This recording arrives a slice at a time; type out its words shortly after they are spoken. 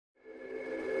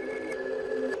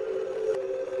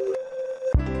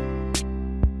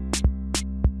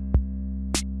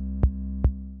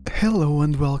Hello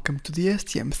and welcome to the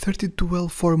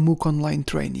STM32L4 MOOC online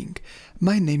training.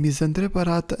 My name is Andre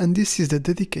Barata and this is the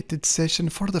dedicated session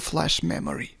for the flash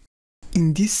memory.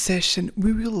 In this session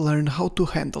we will learn how to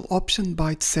handle option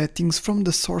byte settings from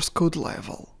the source code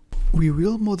level. We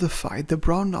will modify the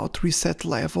brownout reset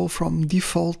level from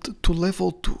default to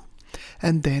level 2,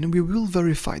 and then we will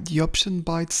verify the option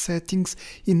byte settings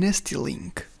in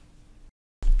ST-Link.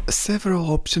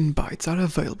 Several option bytes are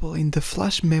available in the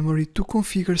flash memory to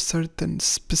configure certain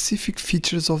specific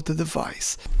features of the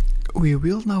device. We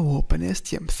will now open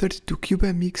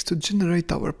STM32CubeMX to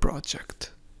generate our project.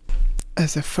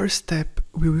 As a first step,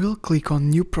 we will click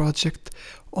on New Project.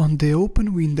 On the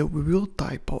open window we will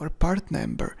type our part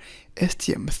number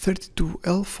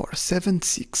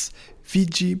STM32L476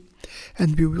 VG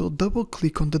and we will double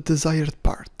click on the desired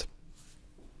part.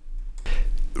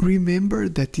 Remember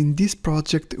that in this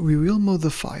project we will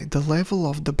modify the level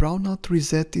of the brownout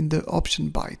reset in the option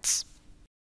bytes.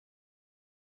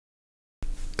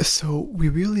 So we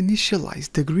will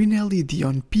initialize the green LED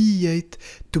on PE8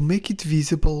 to make it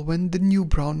visible when the new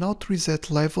brownout reset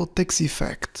level takes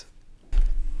effect.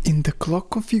 In the clock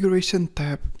configuration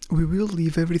tab we will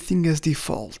leave everything as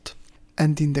default,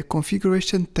 and in the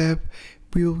configuration tab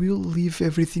we will leave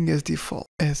everything as default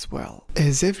as well.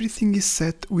 As everything is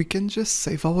set, we can just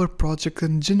save our project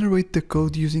and generate the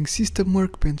code using System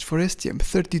Workbench for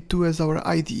STM32 as our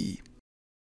IDE.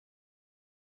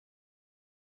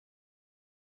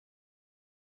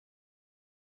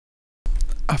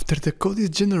 After the code is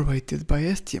generated by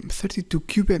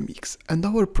STM32CubeMX and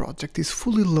our project is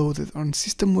fully loaded on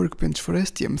System Workbench for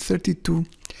STM32,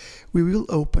 we will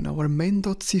open our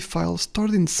main.c file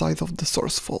stored inside of the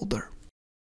source folder.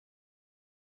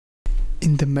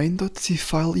 In the main.c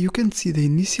file you can see the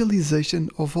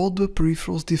initialization of all the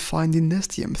peripherals defined in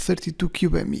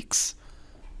STM32CubeMX.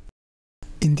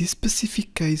 In this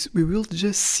specific case we will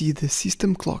just see the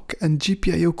system clock and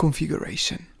GPIO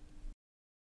configuration.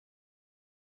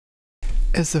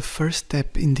 As a first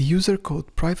step in the user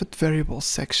code private variables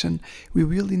section, we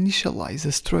will initialize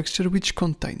a structure which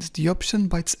contains the option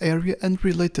bytes area and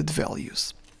related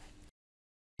values.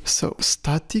 So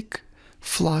static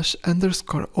flash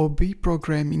 _ob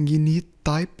programming init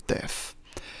type def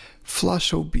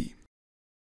flash ob.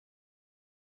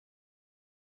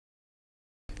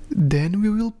 Then we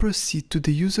will proceed to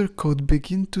the user code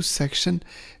begin to section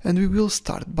and we will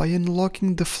start by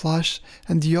unlocking the flash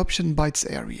and the option bytes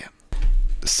area.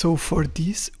 So for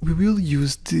this we will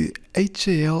use the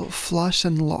HAL flash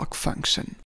unlock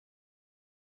function,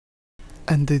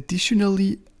 and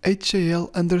additionally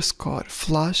HAL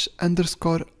 _flash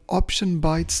 _ option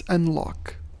bytes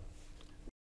unlock.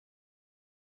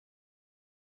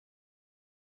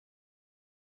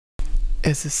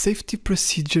 As a safety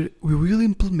procedure, we will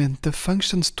implement the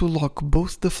functions to lock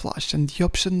both the flash and the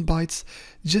option bytes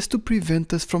just to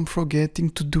prevent us from forgetting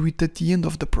to do it at the end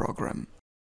of the program.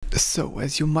 So,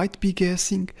 as you might be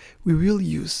guessing, we will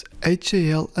use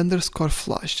HAL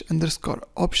 _flash _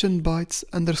 option bytes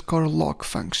 _ lock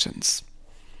functions.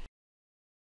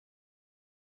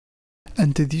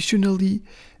 And additionally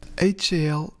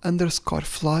HAL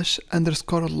 _flash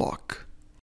 _ lock.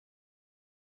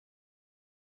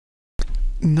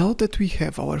 Now that we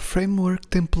have our framework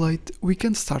template, we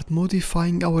can start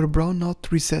modifying our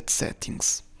brownout reset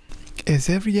settings. As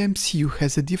every MCU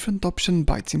has a different option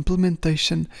bytes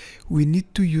implementation, we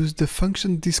need to use the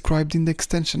function described in the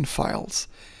extension files.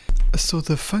 So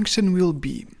the function will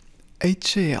be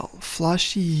HAL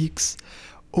flash EX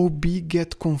ob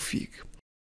get config.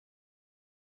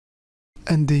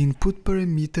 And the input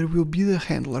parameter will be the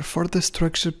handler for the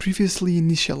structure previously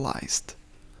initialized.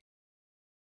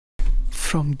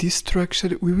 From this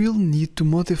structure we will need to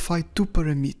modify two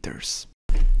parameters.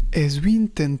 As we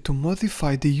intend to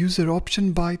modify the user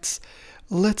option bytes,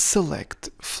 let's select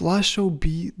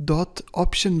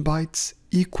flashob.optionBytes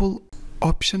equal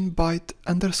option byte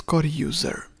 _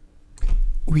 user.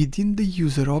 Within the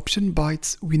user option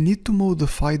bytes we need to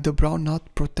modify the brownout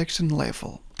protection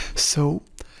level. So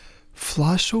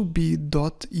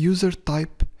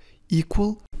flashob.userType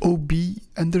equal ob _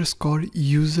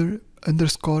 user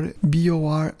 _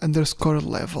 bor _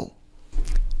 level.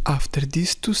 After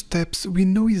these two steps we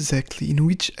know exactly in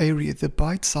which area the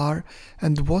bytes are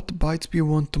and what bytes we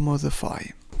want to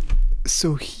modify.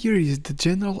 So here is the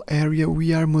general area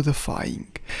we are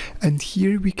modifying, and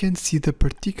here we can see the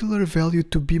particular value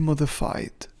to be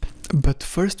modified. But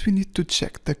first we need to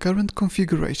check the current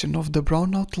configuration of the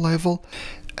brownout level,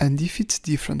 and if it's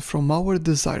different from our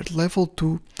desired level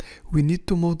 2, we need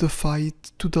to modify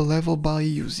it to the level by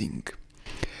using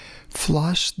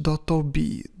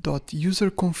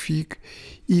flash.ob.userconfig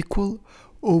equal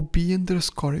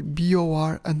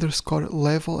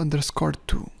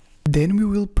OB_BOR_level_2. Then we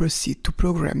will proceed to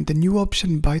program the new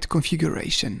option byte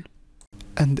configuration.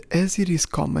 And as it is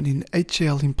common in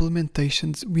HAL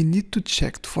implementations, we need to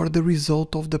check for the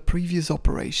result of the previous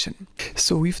operation.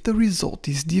 So if the result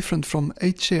is different from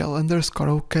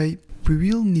HAL_OK, we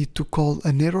will need to call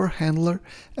an error handler,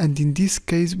 and in this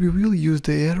case we will use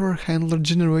the error handler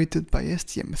generated by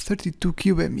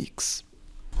STM32CubeMX.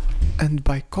 And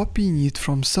by copying it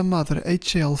from some other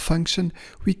HAL function,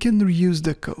 we can reuse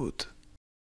the code.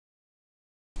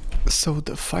 So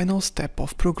the final step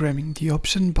of programming the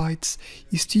option bytes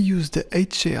is to use the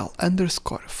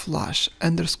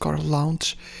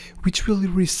HAL_flash_launch, which will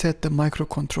reset the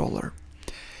microcontroller.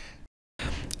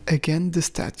 Again, the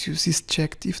status is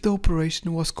checked if the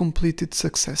operation was completed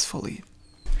successfully.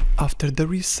 After the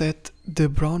reset, the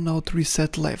brownout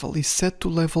reset level is set to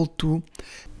level 2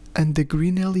 and the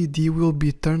green LED will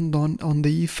be turned on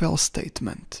the if else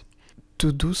statement.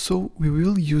 To do so, we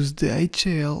will use the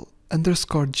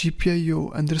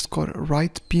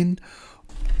HAL_GPIO_write pin,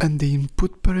 and the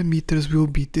input parameters will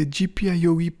be the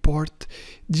GPIO port,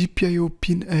 GPIO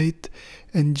pin 8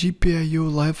 and GPIO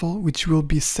level, which will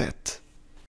be set.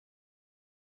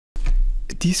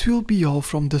 This will be all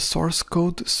from the source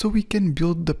code, so we can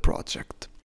build the project.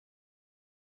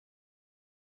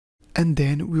 And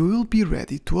then we will be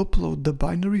ready to upload the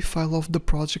binary file of the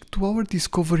project to our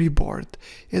discovery board,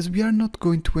 as we are not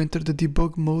going to enter the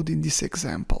debug mode in this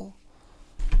example.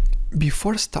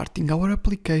 Before starting our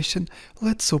application,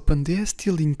 let's open the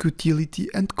ST-Link utility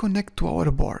and connect to our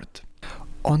board.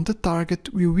 On the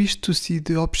target, we wish to see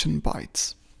the option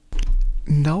bytes.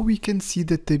 Now we can see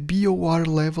that the BOR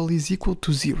level is equal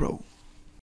to 0.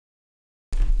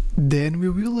 Then we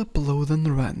will upload and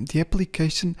run the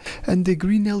application and the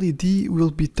green LED will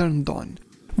be turned on,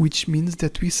 which means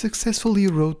that we successfully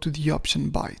wrote to the option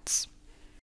bytes.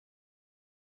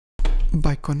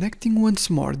 By connecting once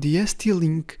more the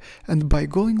ST-Link and by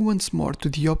going once more to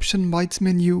the option bytes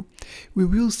menu, we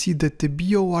will see that the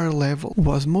BOR level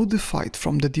was modified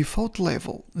from the default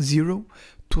level 0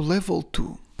 to level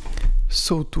 2.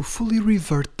 So to fully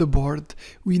revert the board,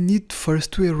 we need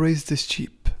first to erase the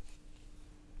chip.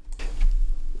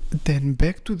 Then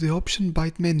back to the option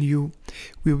byte menu,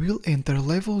 we will enter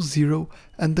level 0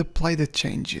 and apply the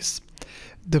changes.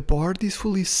 The board is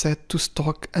fully set to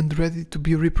stock and ready to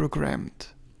be reprogrammed.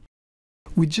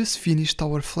 We just finished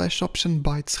our flash option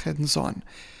bytes hands-on.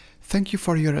 Thank you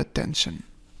for your attention.